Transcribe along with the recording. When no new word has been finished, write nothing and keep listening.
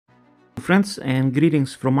Friends, and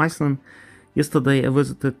greetings from Iceland. Yesterday I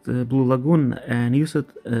visited Blue Lagoon and used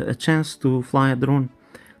a chance to fly a drone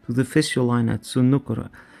to the fissure line at Sundhnukur,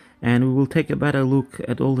 and we will take a better look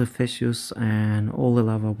at all the fissures and all the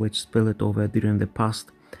lava which spilled over during the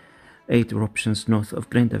past 8 eruptions north of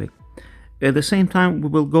Grindavik. At the same time, we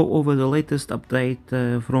will go over the latest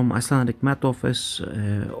update from Icelandic Met Office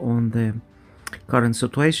on the current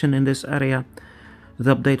situation in this area.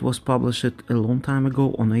 The update was published a long time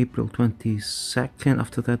ago on April 22nd.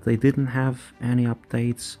 After that, they didn't have any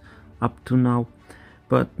updates up to now,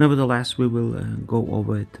 but nevertheless, we will go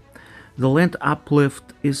over it. The land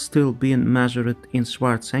uplift is still being measured in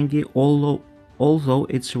Svartsengi, although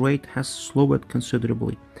its rate has slowed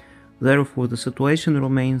considerably. Therefore, the situation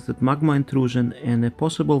remains that magma intrusion and a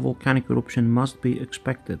possible volcanic eruption must be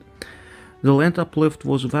expected. The land uplift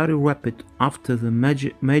was very rapid after the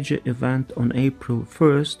major event on April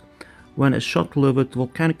 1st, when a short-lived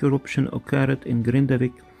volcanic eruption occurred in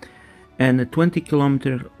Grindavik and a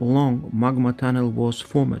 20-kilometer long magma tunnel was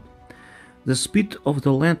formed. The speed of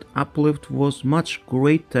the land uplift was much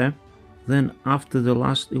greater than after the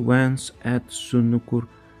last events at Sundhnukur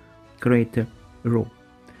crater row.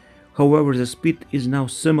 However, the speed is now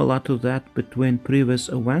similar to that between previous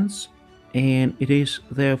events, and it is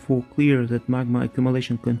therefore clear that magma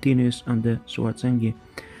accumulation continues under Svartsengi.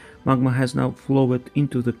 Magma has now flowed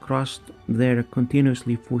into the crust there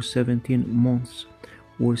continuously for 17 months,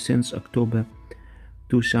 or since October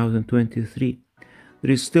 2023.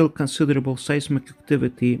 There is still considerable seismic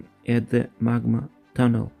activity at the magma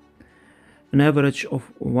tunnel. An average of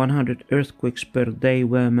 100 earthquakes per day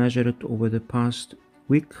were measured over the past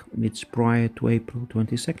week. It's prior to April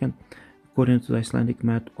 22nd. According to the Icelandic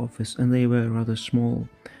Met Office, and they were rather small,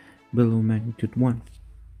 below magnitude 1.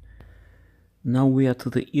 Now we are to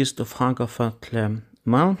the east of Hagafell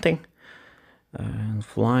mountain,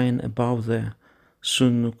 flying above the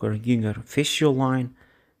Sundhnukur Gigar fissure line,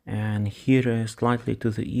 and here slightly to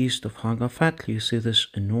the east of Hagafell you see this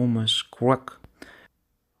enormous crack.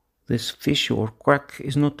 This fissure or crack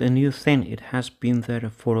is not a new thing, it has been there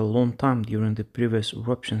for a long time. During the previous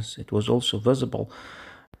eruptions it was also visible.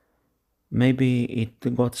 Maybe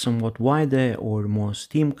it got somewhat wider, or more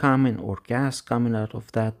steam coming, or gas coming out of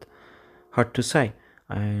that. Hard to say.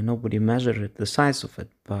 Nobody measured the size of it,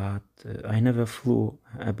 but I never flew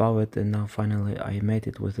above it, and now finally I made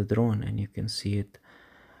it with the drone, and you can see it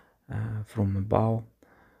from above.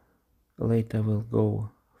 Later we'll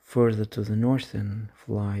go further to the north and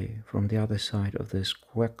fly from the other side of this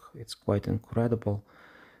crack. It's quite incredible.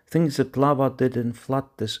 Things that lava didn't flood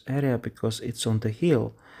this area because it's on the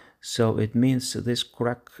hill. So it means this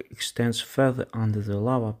crack extends further under the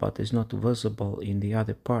lava, but is not visible in the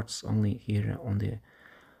other parts, only here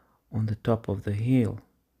on the top of the hill.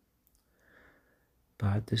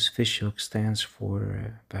 But this fissure extends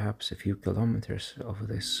for perhaps a few kilometers of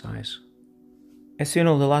this size. As you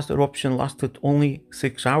know, the last eruption lasted only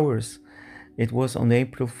 6 hours. It was on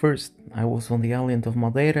April 1st. I was on the island of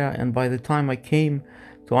Madeira, and by the time I came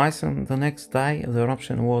to Iceland the next day, the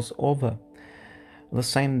eruption was over. The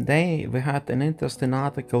same day, we had an interesting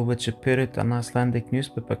article which appeared in an Icelandic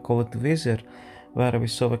newspaper called Vissure, where we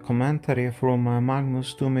saw a commentary from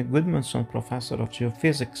Magnus Tumi Gudmundsson, professor of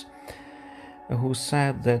geophysics, who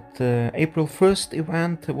said that April 1st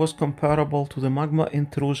event was comparable to the magma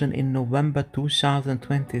intrusion in November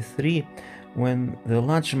 2023, when the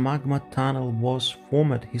large magma tunnel was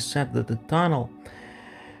formed. He said that the tunnel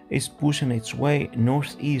is pushing its way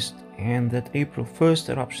northeast, and that April 1st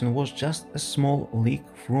eruption was just a small leak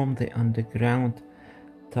from the underground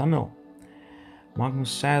tunnel. Magnus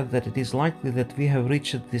said that it is likely that we have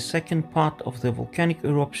reached the second part of the volcanic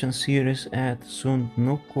eruption series at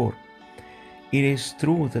Sundhnukur. It is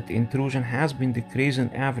true that intrusion has been decreasing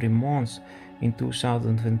every month in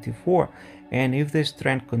 2024, and if this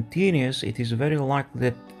trend continues, it is very likely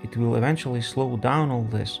that it will eventually slow down all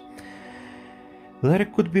this. There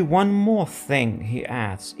could be one more thing, he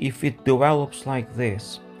adds. If it develops like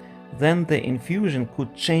this, then the infusion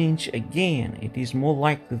could change again. It is more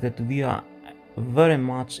likely that we are very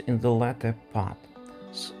much in the latter part,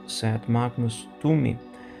 said Magnus Tumi.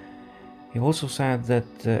 He also said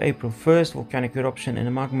that April 1st volcanic eruption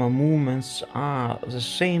and magma movements are the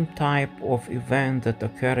same type of event that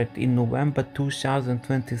occurred in November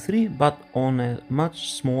 2023, but on a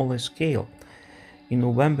much smaller scale. In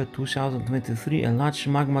November 2023, a large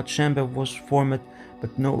magma chamber was formed,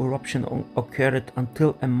 but no eruption occurred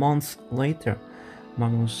until a month later.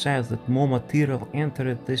 Magnus says that more material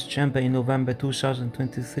entered this chamber in November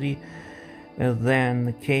 2023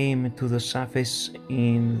 than came to the surface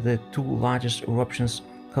in the two largest eruptions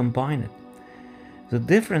combined. The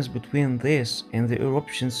difference between this and the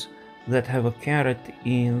eruptions that have occurred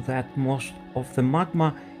in that most of the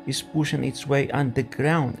magma is pushing its way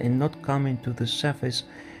underground and not coming to the surface,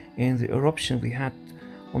 and the eruption we had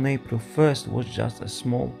on April 1st was just a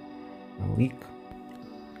small leak.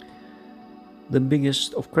 The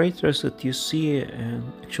biggest of craters that you see, and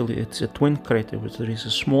actually it's a twin crater, but there is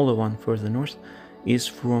a smaller one further north, is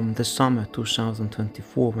from the summer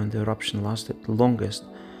 2024 when the eruption lasted the longest.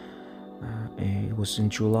 It was in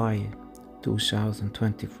July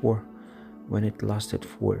 2024 when it lasted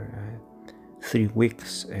for 3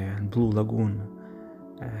 weeks, and Blue Lagoon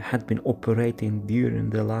had been operating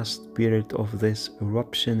during the last period of this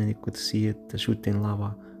eruption, and you could see it shooting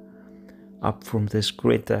lava up from this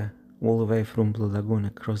crater all the way from Blue Lagoon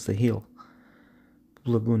across the hill.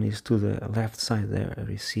 Blue Lagoon is to the left side there,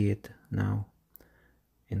 you see it now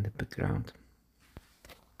in the background.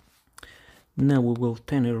 Now we will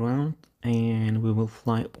turn around and we will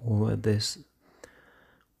fly over this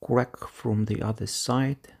crack from the other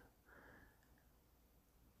side.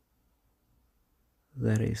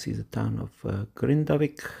 There you see the town of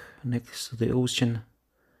Grindavik next to the ocean.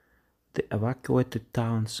 The evacuated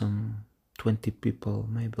town, some 20 people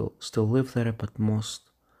maybe still live there, but most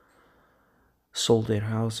sold their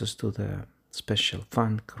houses to the special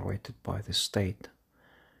fund created by the state.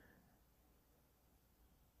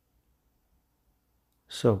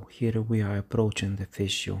 So here we are approaching the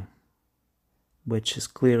fissure, which is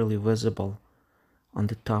clearly visible on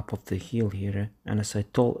the top of the hill here, and as I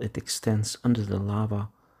told, it extends under the lava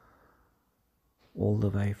all the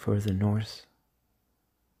way further north.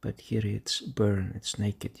 But here it's burned, it's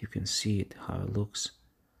naked, you can see it, how it looks.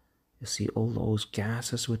 You see all those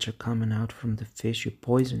gases which are coming out from the fissure,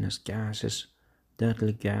 poisonous gases,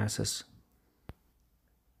 deadly gases.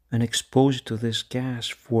 An exposure to this gas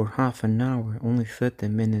for half an hour, only 30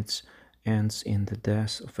 minutes, ends in the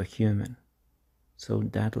death of a human. So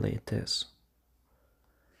deadly it is.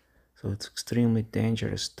 So it's extremely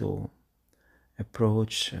dangerous to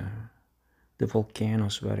approach the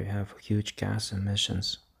volcanoes where you have huge gas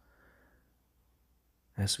emissions,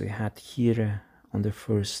 as we had here on the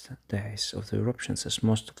first days of the eruptions, as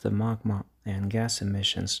most of the magma and gas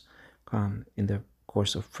emissions come in the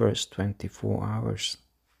course of first 24 hours.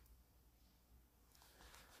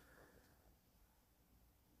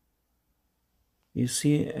 You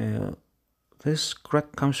see, this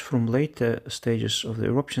crack comes from later stages of the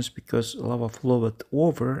eruptions because lava flowed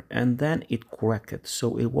over and then it cracked,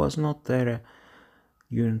 so it was not there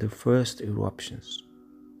during the first eruptions.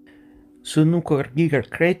 Sundhnukur Giga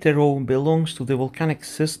crater belongs to the volcanic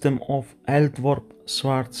system of Eldvorp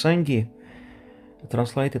Svartsengi,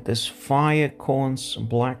 translated as fire cones,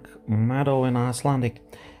 black meadow in Icelandic,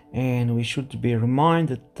 and we should be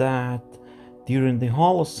reminded that during the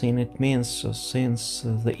Holocene, it means since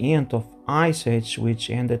the end of Ice Age,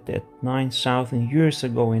 which ended at 9,000 years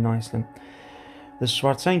ago in Iceland, the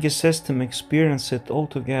Svartsengi system experienced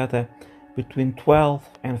altogether between 12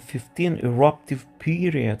 and 15 eruptive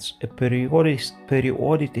periods, a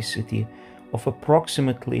periodicity of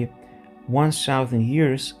approximately 1,000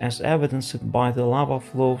 years, as evidenced by the lava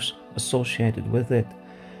flows associated with it.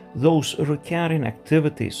 Those recurring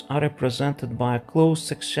activities are represented by a close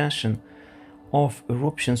succession of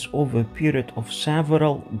eruptions over a period of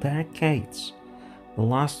several decades. The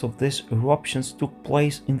last of these eruptions took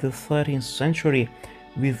place in the 13th century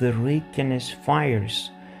with the Reykjanes fires,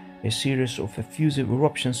 a series of effusive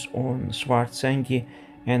eruptions on Svartsengi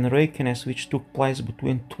and Reykjanes which took place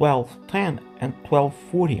between 1210 and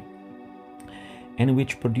 1240, and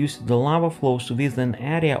which produced the lava flows with an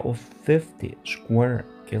area of 50 square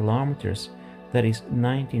kilometers, that is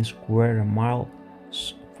 19 square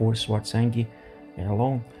miles for Svartsengi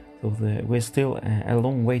alone. So we're still a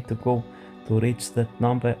long way to go to reach that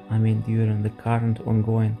number, during the current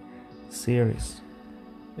ongoing series.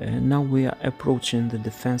 Now we are approaching the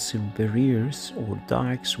defensive barriers or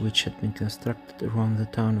dikes which had been constructed around the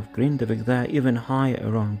town of Grindavik. They are even higher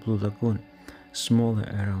around Blue Lagoon, smaller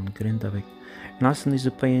around Grindavik. And Iceland is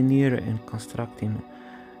a pioneer in constructing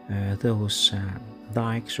those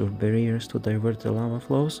dikes or barriers to divert the lava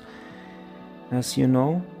flows, as you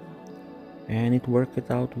know, and it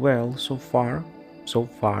worked out well so far.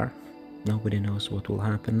 Nobody knows what will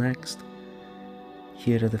happen next.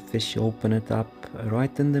 Here the fish open it up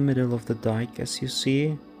right in the middle of the dike, as you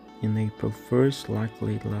see, in April 1st.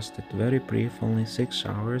 Luckily it lasted very brief, only 6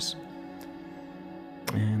 hours,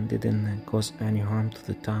 and didn't cause any harm to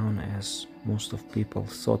the town as most of people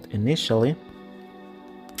thought initially.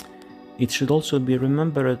 It should also be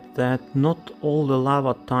remembered that not all the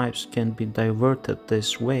lava types can be diverted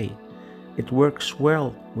this way. It works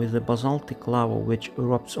well with the basaltic lava which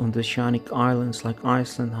erupts on the oceanic islands like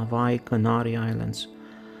Iceland, Hawaii, Canary Islands,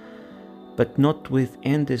 but not with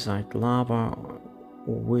andesite lava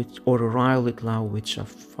or rhyolite lava, which are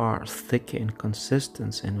far thicker in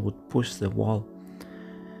consistency and would push the wall.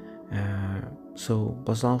 So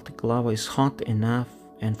basaltic lava is hot enough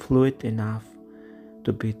and fluid enough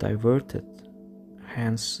to be diverted.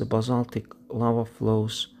 Hence, the basaltic lava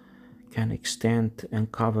flows can extend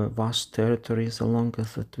and cover vast territories. The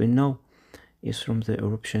longest that we know is from the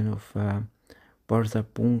eruption of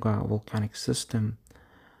Bunga volcanic system.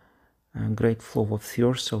 A great flow of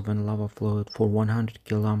fissures when lava flowed for 100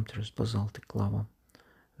 kilometers. Basaltic lava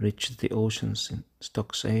reached the oceans in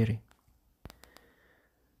Stokes area.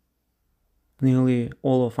 Nearly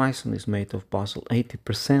all of Iceland is made of basalt.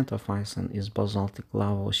 80% of Iceland is basaltic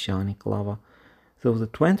lava, oceanic lava, though the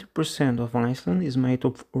 20% of Iceland is made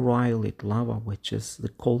of rhyolite lava, which is the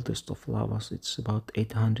coldest of lavas. It's about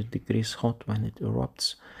 800 degrees hot when it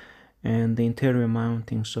erupts. And the interior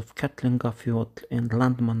mountains of Kerlingarfjöll and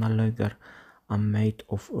Landmannalaugar are made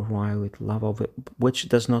of rhyolite lava, which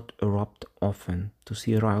does not erupt often. To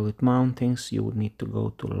see rhyolite mountains, you would need to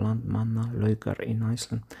go to Landmannalaugar in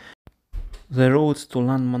Iceland. The roads to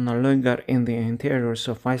Landmannalaugar in the interiors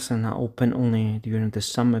of Iceland are open only during the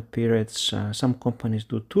summer periods. Some companies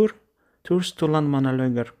do tours to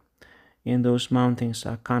Landmannalaugar, and those mountains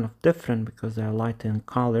are kind of different because they are light in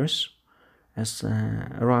colors. As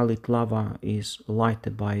rhyolite lava is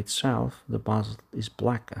lighted by itself, the basalt is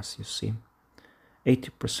black, as you see.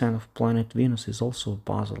 80% of planet Venus is also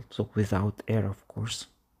basalt, so without air, of course.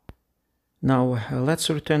 Now let's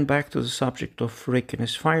return back to the subject of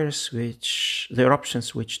Reykjanes fires, the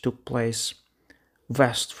eruptions which took place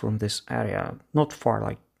west from this area, not far,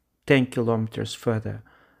 like 10 kilometers further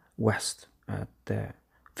west at the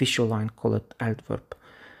fissure line called Eldvörp.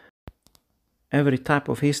 Every type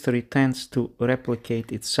of history tends to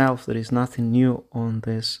replicate itself. There is nothing new on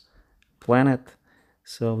this planet,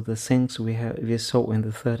 so the things we saw in the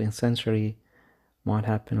 13th century might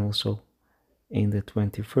happen also in the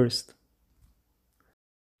 21st.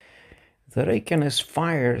 The Reykjanes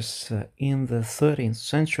fires in the 13th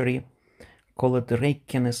century, called the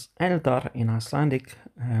Reykjanes Eldar in Icelandic,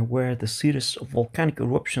 were the series of volcanic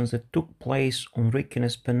eruptions that took place on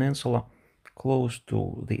Reykjanes Peninsula close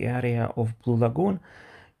to the area of Blue Lagoon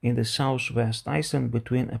in the southwest Iceland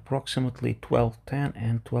between approximately 1210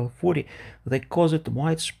 and 1240. They caused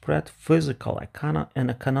widespread physical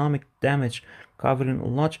and economic damage,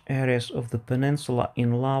 covering large areas of the peninsula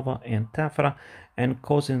in lava and tephra, and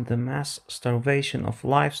causing the mass starvation of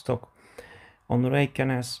livestock on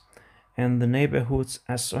Reykjanes and the neighborhoods,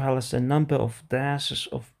 as well as a number of deaths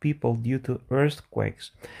of people due to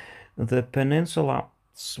earthquakes. The peninsula's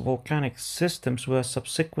volcanic systems were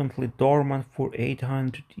subsequently dormant for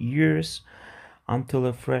 800 years until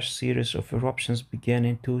a fresh series of eruptions began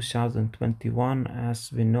in 2021,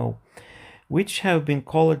 as we know, which have been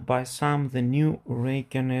called by some the new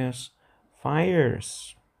Reykjanes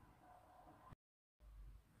fires.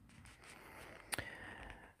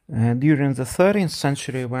 During the 13th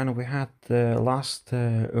century, when we had the last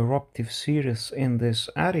eruptive series in this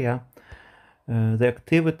area, the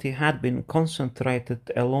activity had been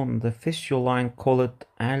concentrated along the fissure line called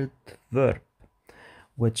Eldvörp,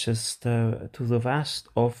 which is to the west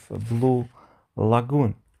of Blue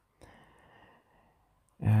Lagoon.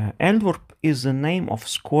 Eldvörp is the name of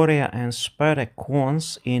scoria and spire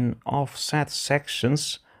cones in offset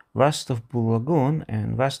sections west of Blue Lagoon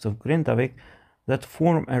and west of Grindavik that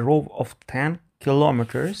form a row of 10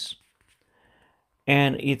 kilometers,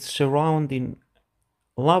 and its surrounding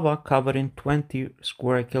lava covering 20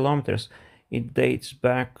 square kilometers. It dates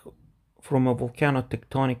back from a volcano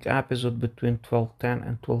tectonic episode between 1210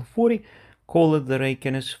 and 1240 called the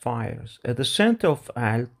Reykjanes fires. At the center of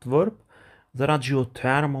Eldvörp, there are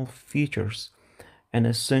geothermal features and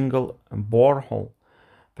a single borehole.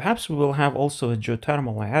 Perhaps we will have also a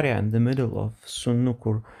geothermal area in the middle of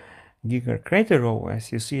Sundhnukur Giga crater row.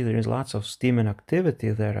 As you see, there is lots of steam and activity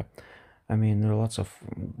there. I mean, there are lots of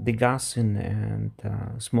degassing and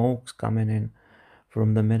smokes coming in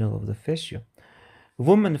from the middle of the fissure.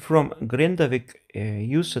 Women from Grindavik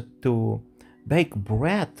used to bake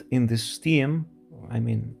bread in the steam, I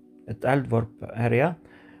mean, at Eldvörp area,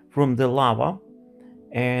 from the lava,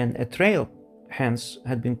 and a trail, hence,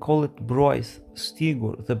 had been called Broith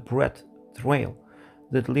Stigur, the bread trail,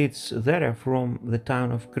 that leads there from the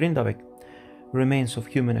town of Grindavik. Remains of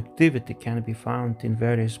human activity can be found in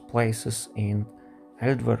various places in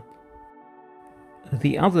Eldvörp.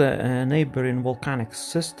 The other neighboring volcanic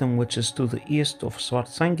system, which is to the east of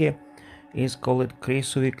Svartsengi, is called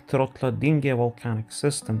Grindavik volcanic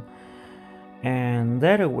system. And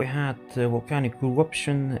there we had volcanic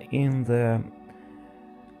eruption in the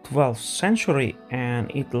 12th century,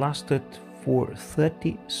 and it lasted for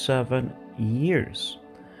 37 years.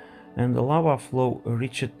 And the lava flow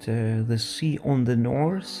reached the sea on the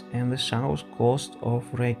north and the south coast of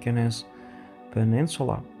Reykjanes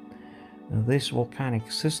Peninsula. This volcanic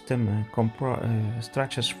system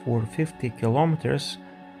stretches for 50 kilometers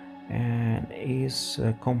and is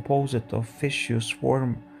composed of fissures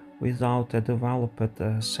formed without a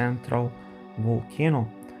developed central volcano.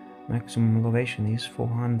 Maximum elevation is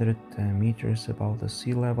 400 meters above the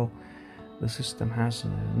sea level. The system has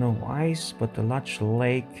no ice, but a large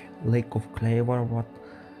lake of Clever, what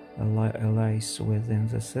lies within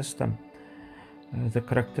the system. The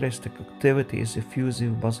characteristic activity is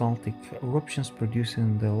effusive basaltic eruptions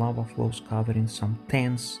producing the lava flows covering some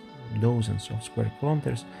dozens of square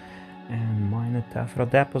kilometers and minor tephra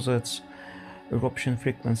deposits. Eruption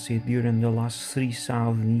frequency during the last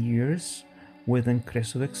 3,000 years within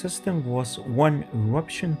Grindavik system was 1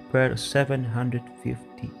 eruption per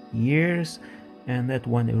 750 years, and that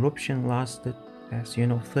one eruption lasted, as you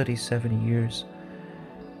know, 37 years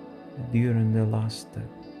during the last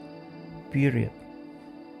period.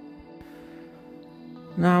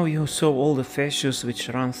 Now you saw all the fissures which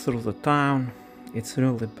run through the town. It's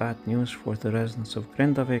really bad news for the residents of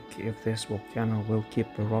Grindavik if this volcano will keep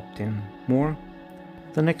erupting more.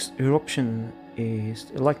 The next eruption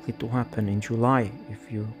is likely to happen in July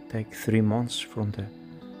if you take 3 months from the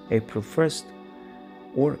April 1st,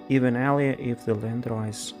 or even earlier if the land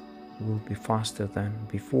rise will be faster than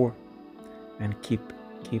before and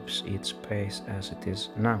keeps its pace as it is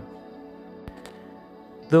now.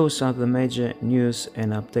 Those are the major news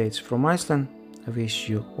and updates from Iceland. I wish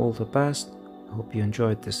you all the best. I hope you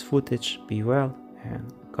enjoyed this footage. Be well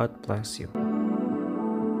and God bless you.